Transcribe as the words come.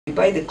We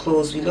buy the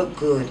clothes, we look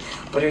good,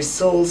 but our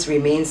souls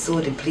remain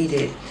so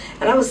depleted.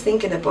 And I was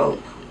thinking about,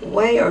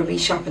 why are we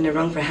shopping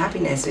around for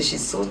happiness, which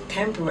is so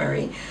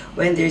temporary,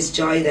 when there's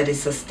joy that is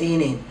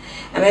sustaining?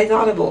 And I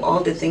thought about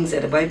all the things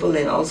that the Bible,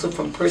 and also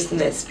from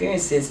personal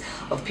experiences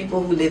of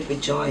people who live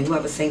with joy, who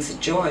have a sense of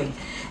joy.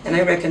 And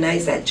I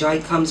recognize that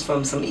joy comes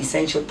from some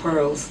essential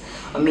pearls.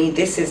 I mean,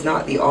 this is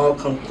not the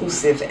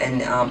all-conclusive,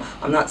 and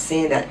I'm not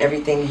saying that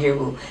everything here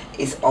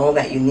is all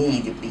that you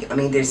need. I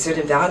mean, there's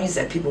certain values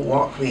that people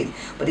walk with,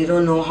 but they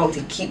don't know how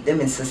to keep them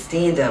and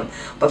sustain them.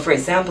 But for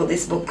example,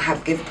 this book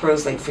have give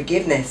pearls like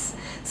forgiveness.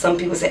 Some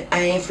people say,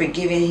 I ain't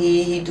forgiving,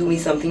 he do me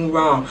something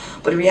wrong.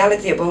 But the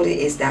reality about it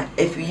is that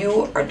if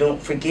you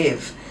don't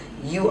forgive,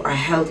 you are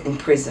held in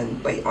prison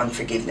by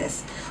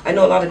unforgiveness. I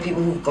know a lot of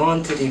people who've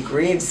gone to their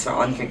graves for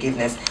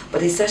unforgiveness,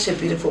 but it's such a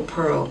beautiful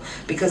pearl,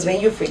 because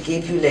when you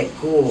forgive, you let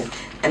go.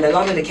 And a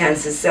lot of the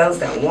cancer cells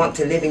that want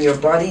to live in your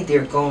body,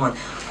 they're gone.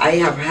 I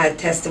have had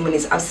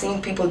testimonies. I've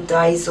seen people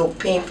die so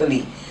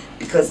painfully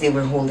because they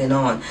were holding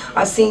on.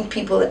 I've seen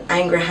people,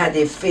 anger had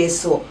their face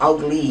so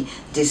ugly,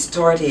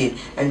 distorted,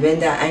 and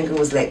when that anger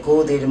was let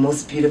go, they're the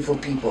most beautiful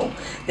people.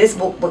 This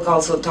book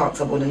also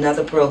talks about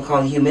another pearl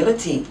called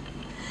humility.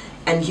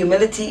 And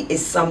humility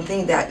is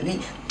something that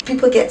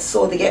people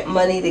they get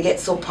money, they get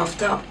so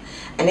puffed up.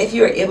 And if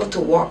you're able to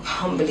walk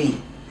humbly,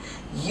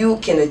 you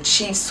can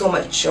achieve so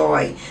much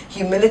joy.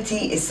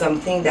 Humility is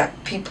something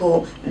that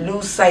people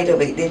lose sight of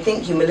it. They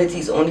think humility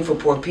is only for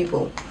poor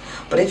people.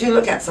 But if you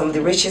look at some of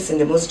the richest and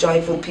the most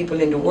joyful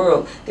people in the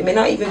world, they may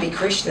not even be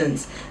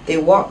Christians. They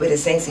walk with a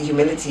sense of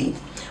humility.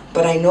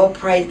 But I know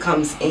pride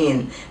comes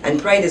in,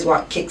 and pride is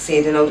what kicks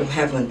Satan out of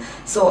heaven.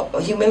 So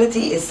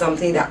humility is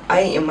something that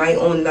in my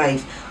own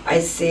life, I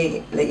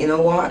say, like, you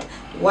know what?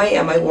 Why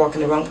am I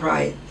walking around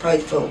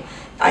prideful?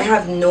 I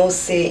have no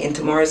say in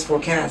tomorrow's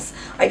forecast.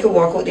 I could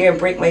walk out there and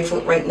break my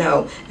foot right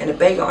now, and a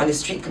beggar on the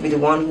street could be the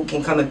one who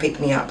can come and pick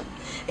me up.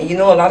 And you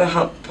know, a lot of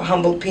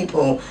humble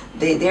people,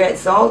 they're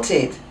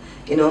exalted.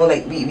 You know,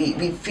 like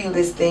we feel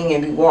this thing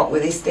and we walk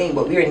with this thing,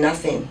 but we're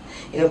nothing.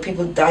 You know,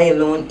 people die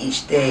alone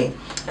each day.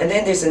 And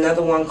then there's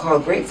another one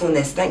called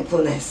gratefulness,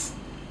 thankfulness.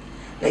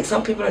 Like,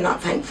 some people are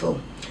not thankful.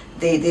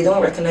 They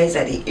don't recognize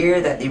that the air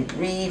that they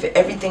breathe,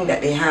 everything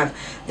that they have.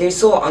 They're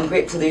so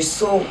ungrateful. They're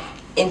so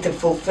into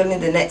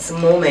fulfilling the next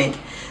moment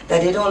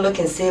that they don't look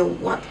and say,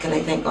 what can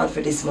I thank God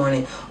for this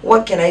morning?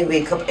 What can I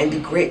wake up and be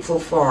grateful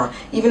for?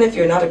 Even if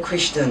you're not a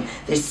Christian,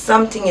 there's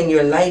something in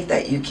your life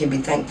that you can be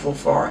thankful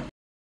for.